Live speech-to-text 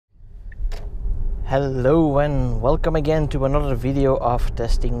Hello and welcome again to another video of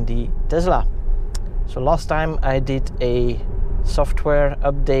testing the Tesla. So last time I did a software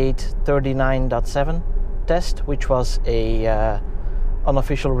update 39.7 test, which was a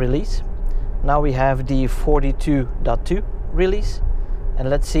unofficial release. Now we have the 42.2 release, and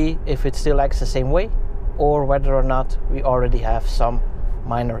let's see if it still acts the same way or whether or not we already have some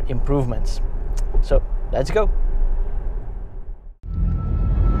minor improvements. So let's go.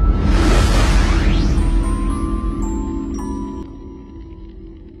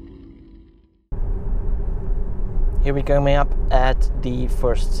 Here we're coming up at the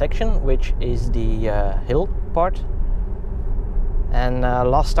first section, which is the hill part. And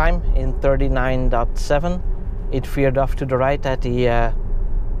last time in 39.7 it veered off to the right at the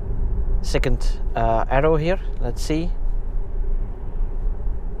second arrow here. Let's see.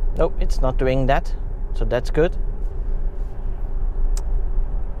 Nope, it's not doing that, so that's good.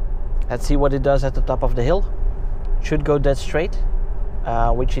 Let's see what it does at the top of the hill. It should go dead straight,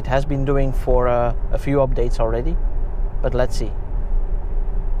 which it has been doing for a few updates already. But let's see.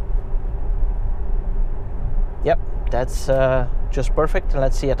 Yep, that's just perfect.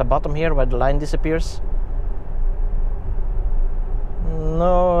 Let's see at the bottom here where the line disappears.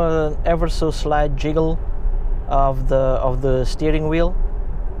 No, an ever so slight jiggle of the steering wheel,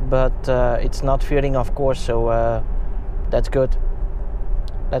 but it's not veering, of course, so that's good.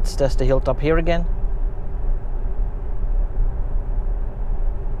 Let's test the hilltop here again.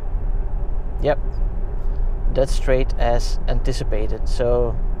 Yep, that's straight as anticipated,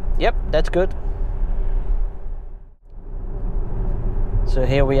 so yep, that's good. So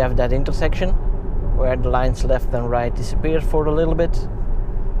here we have that intersection where the lines left and right disappear for a little bit.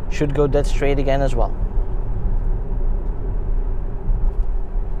 Should go dead straight again as well.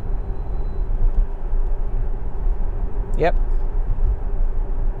 Yep,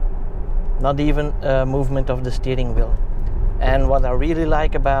 not even a movement of the steering wheel. And what I really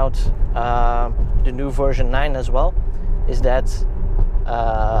like about the new version 9 as well is that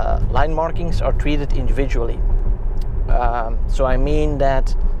line markings are treated individually. So I mean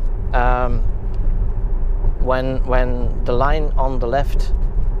that when the line on the left,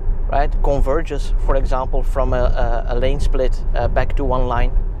 right, converges, for example, from a lane split back to one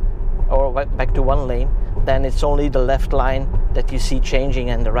line or back to one lane, then it's only the left line that you see changing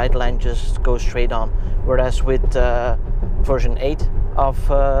and the right line just goes straight on. Whereas with version 8 of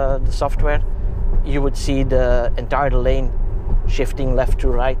the software, you would see the entire lane shifting left to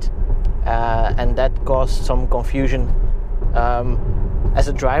right, and that caused some confusion as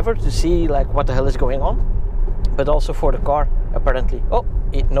a driver to see like what the hell is going on, but also for the car apparently. Oh,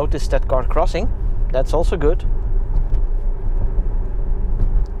 it noticed that car crossing. That's also good,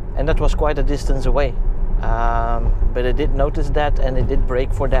 and that was quite a distance away, but it did notice that and it did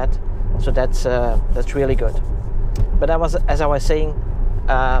brake for that, so that's really good. But as I was saying,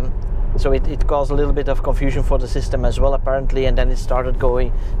 so it caused a little bit of confusion for the system as well apparently, and then it started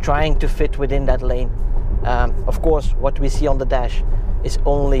trying to fit within that lane. Of course, what we see on the dash is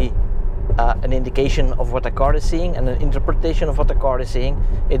only an indication of what the car is seeing and an interpretation of what the car is seeing.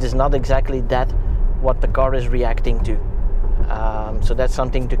 It is not exactly that what the car is reacting to. So that's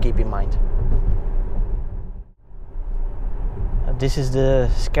something to keep in mind. This is the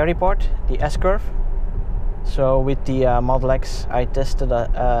scary part, the Scurve. So with the Model X, I tested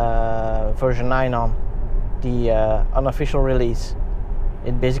version 9 on the unofficial release.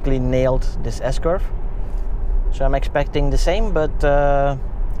 It basically nailed this Scurve. So I'm expecting the same, but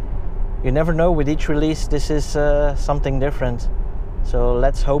you never know. With each release, this is something different. So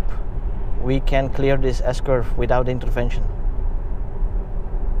let's hope we can clear this Scurve without intervention.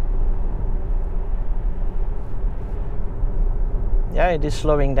 Yeah, it is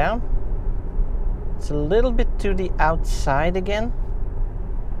slowing down. It's a little bit to the outside again.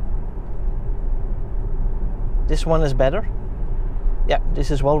 This one is better. Yeah, this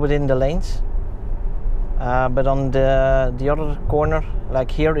is well within the lanes. But on the other corner,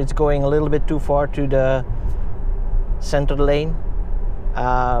 like here, it's going a little bit too far to the center lane.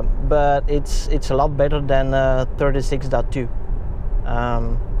 But it's a lot better than 36.2.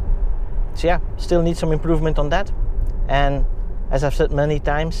 So yeah, still need some improvement on that. And as I've said many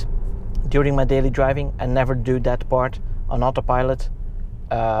times, during my daily driving, I never do that part on autopilot.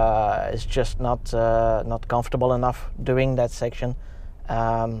 It's just not comfortable enough doing that section.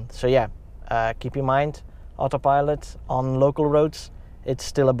 So yeah, keep in mind, autopilot on local roads, it's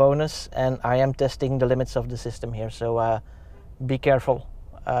still a bonus, and I am testing the limits of the system here. So be careful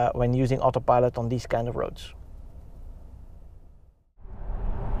when using autopilot on these kind of roads.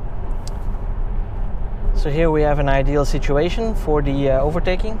 So here we have an ideal situation for the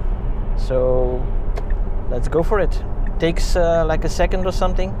overtaking. So let's go for it. Takes like a second or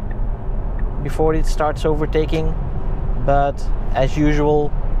something before it starts overtaking, but as usual,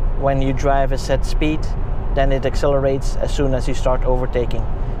 when you drive a set speed, then it accelerates as soon as you start overtaking.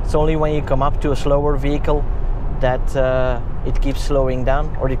 It's only when you come up to a slower vehicle that it keeps slowing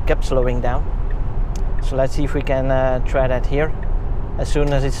down, or it kept slowing down. So let's see if we can try that here. As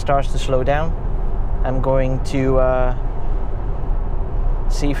soon as it starts to slow down, I'm going to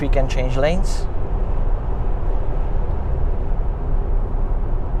see if we can change lanes.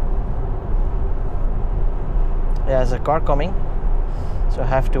 There's a car coming, so I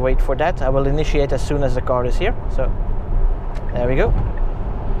have to wait for that. I will initiate as soon as the car is here. So there we go.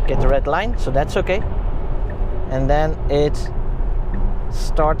 Get the red line, so that's okay. And then it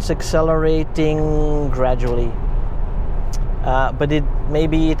starts accelerating gradually. But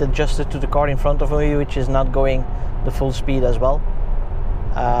maybe it adjusted to the car in front of me, which is not going the full speed as well.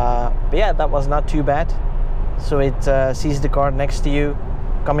 But yeah, that was not too bad. So it sees the car next to you,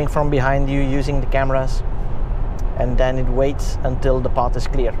 coming from behind you, using the cameras, and then it waits until the path is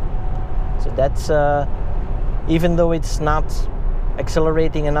clear. So that's, even though it's not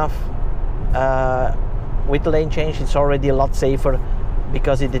accelerating enough with the lane change, it's already a lot safer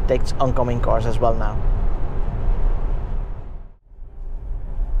because it detects oncoming cars as well now.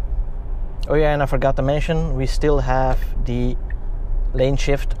 Oh yeah, and I forgot to mention, we still have the lane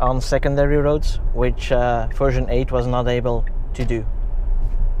shift on secondary roads, which version 8 was not able to do.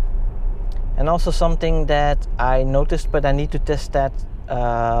 And also something that I noticed, but I need to test that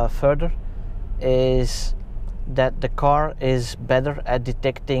further, is that the car is better at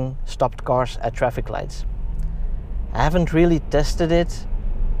detecting stopped cars at traffic lights. I haven't really tested it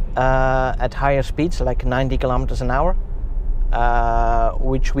at higher speeds, like 90 kilometers an hour,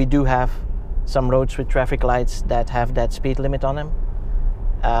 which we do have some roads with traffic lights that have that speed limit on them.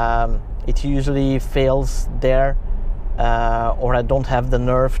 It usually fails there, or I don't have the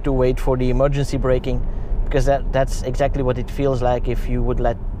nerve to wait for the emergency braking, because that's exactly what it feels like if you would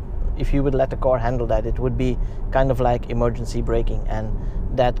let the car handle that. It would be kind of like emergency braking, and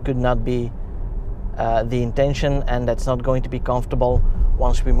that could not be the intention, and that's not going to be comfortable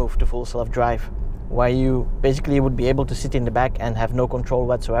once we move to full self-drive, where you basically would be able to sit in the back and have no control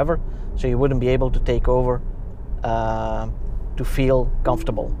whatsoever, so you wouldn't be able to take over to feel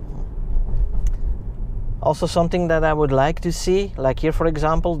comfortable. Also, something that I would like to see, like here for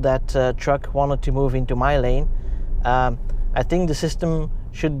example, that truck wanted to move into my lane. I think the system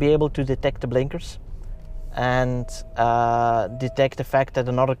should be able to detect the blinkers and detect the fact that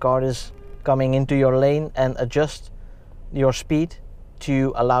another car is coming into your lane and adjust your speed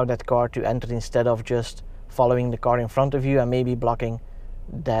to allow that car to enter, instead of just following the car in front of you and maybe blocking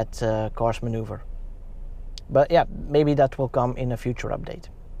that car's maneuver. But yeah, maybe that will come in a future update.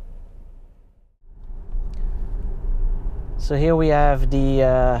 So here we have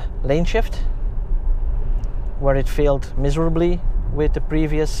the lane shift, where it failed miserably with the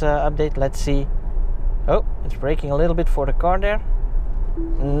previous update. Let's see. Oh, it's braking a little bit for the car there.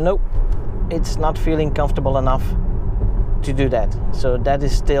 Nope, it's not feeling comfortable enough to do that. So that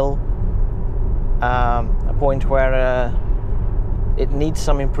is still a point where it needs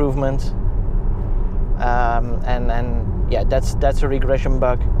some improvement. And yeah, that's a regression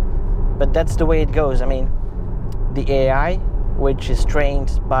bug, but that's the way it goes. I mean, the AI, which is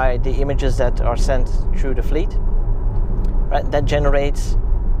trained by the images that are sent through the fleet, right, that generates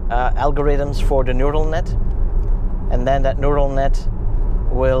algorithms for the neural net, and then that neural net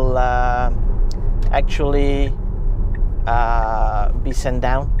will actually be sent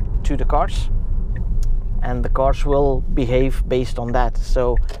down to the cars, and the cars will behave based on that.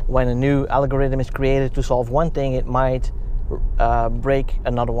 So when a new algorithm is created to solve one thing, it might break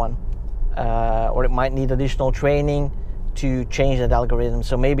another one, or it might need additional training to change that algorithm.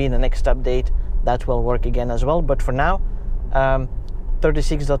 So maybe in the next update that will work again as well. But for now,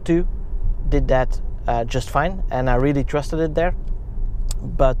 36.2 did that just fine, and I really trusted it there.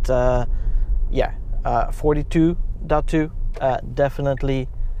 But yeah, 42.2 definitely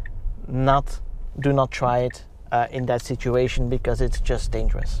not. Do not try it in that situation, because it's just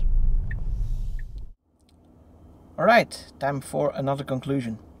dangerous. Alright, time for another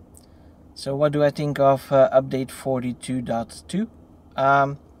conclusion. So what do I think of update 42.2?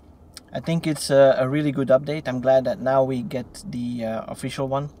 I think it's a really good update. I'm glad that now we get the official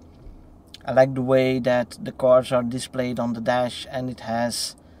one. I like the way that the cars are displayed on the dash, and it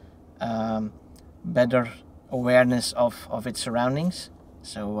has better awareness of its surroundings.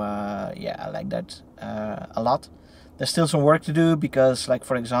 So yeah, I like that a lot. There's still some work to do, because like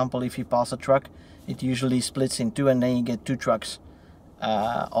for example, if you pass a truck, it usually splits in two, and then you get two trucks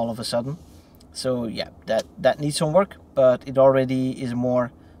all of a sudden. So yeah, that needs some work, but it already is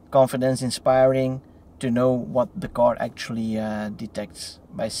more confidence inspiring to know what the car actually detects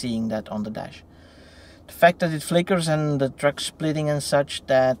by seeing that on the dash. The fact that it flickers and the truck splitting and such,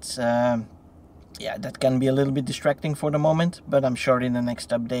 that yeah, that can be a little bit distracting for the moment, but I'm sure in the next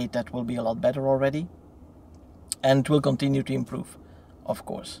update that will be a lot better already, and it will continue to improve, of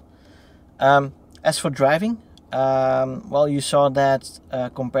course. As for driving, well, you saw that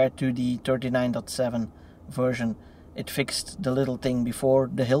compared to the 39.7 version, it fixed the little thing before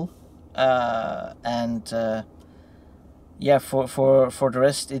the hill, and yeah, for the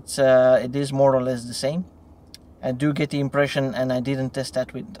rest, it is more or less the same. I do get the impression, and I didn't test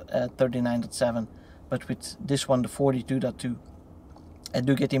that with 39.7, but with this one, the 42.2, I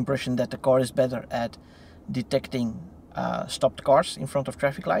do get the impression that the car is better at detecting stopped cars in front of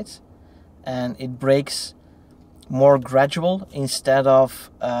traffic lights, and it brakes more gradual instead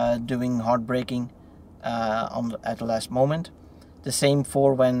of doing hard braking at the last moment. The same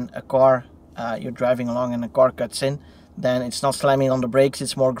for when a car, you're driving along and a car cuts in, then it's not slamming on the brakes,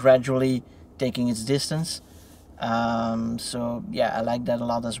 it's more gradually taking its distance. So yeah, I like that a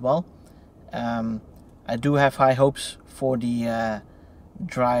lot as well. I do have high hopes for the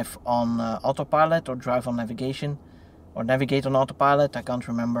drive on AutoPilot, or drive on navigation, or navigate on AutoPilot. I can't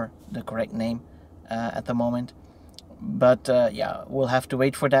remember the correct name at the moment, but yeah, we'll have to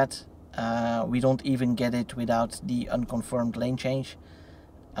wait for that. We don't even get it without the unconfirmed lane change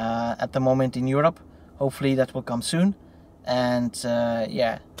at the moment in Europe. Hopefully that will come soon, and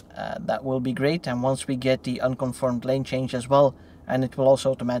yeah, that will be great. And once we get the unconfirmed lane change as well, and it will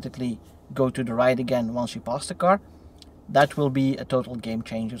also automatically go to the right again once you pass the car, that will be a total game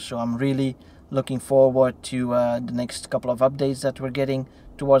changer. So I'm really looking forward to the next couple of updates that we're getting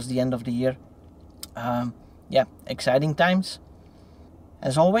towards the end of the year. Yeah, exciting times.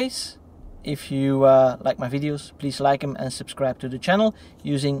 As always, if you like my videos, please like them and subscribe to the channel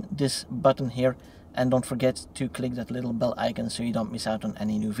using this button here. And don't forget to click that little bell icon so you don't miss out on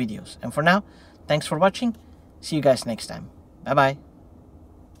any new videos. And for now, thanks for watching. See you guys next time. Bye bye.